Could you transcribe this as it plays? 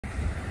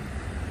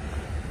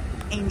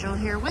Angel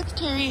here with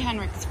Terry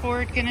Henricks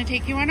Ford. Gonna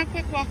take you on a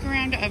quick walk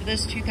around of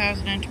this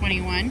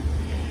 2021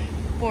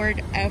 Ford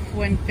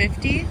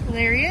F150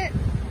 Lariat.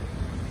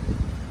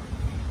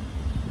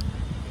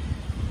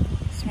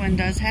 This one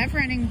does have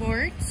running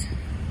boards.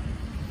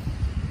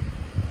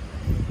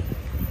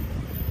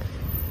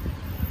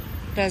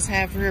 Does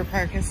have rear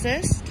park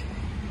assist,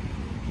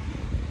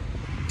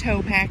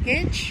 tow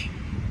package,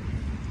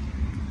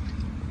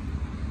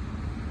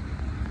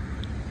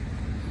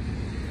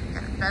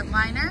 got a bed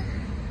liner.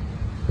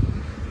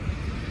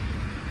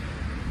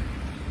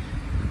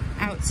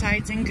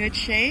 Outside's in good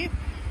shape.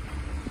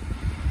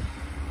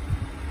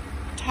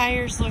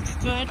 Tires look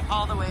good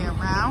all the way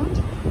around.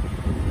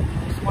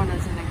 This one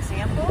is an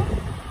example.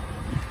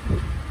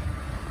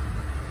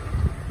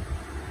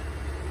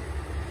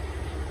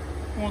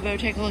 We'll go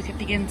take a look at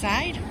the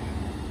inside.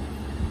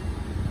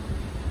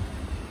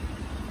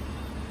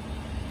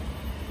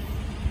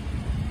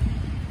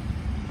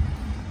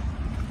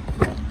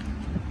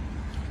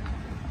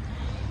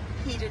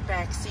 Heated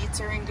back seats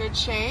are in good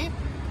shape.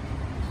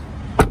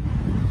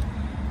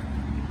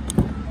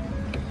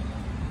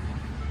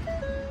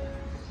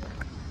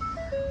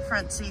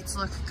 Front seats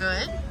look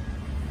good.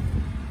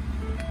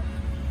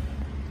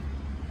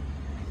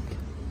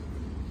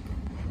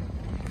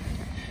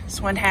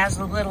 This one has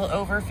a little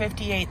over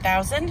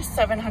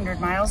 58,700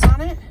 miles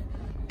on it.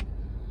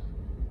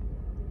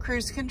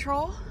 Cruise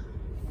control,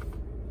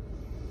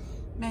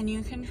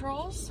 menu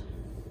controls,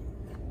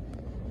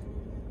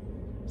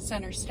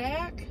 center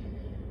stack,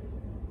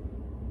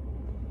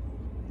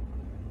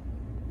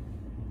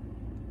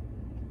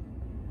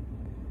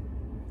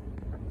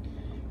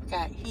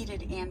 got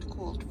heated and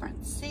cooled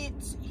front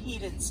seats,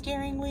 heated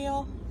steering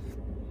wheel,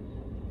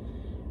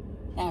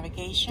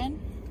 navigation,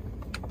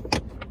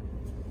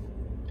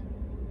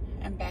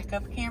 and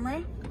backup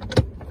camera.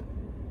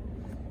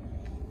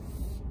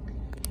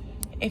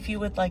 If you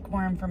would like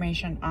more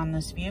information on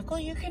this vehicle,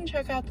 you can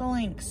check out the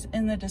links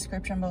in the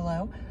description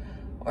below,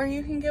 or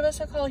you can give us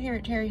a call here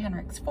at Terry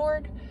Henricks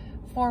Ford,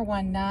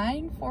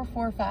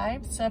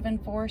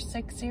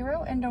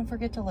 419-445-7460, and don't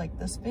forget to like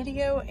this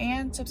video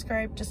and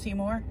subscribe to see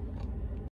more.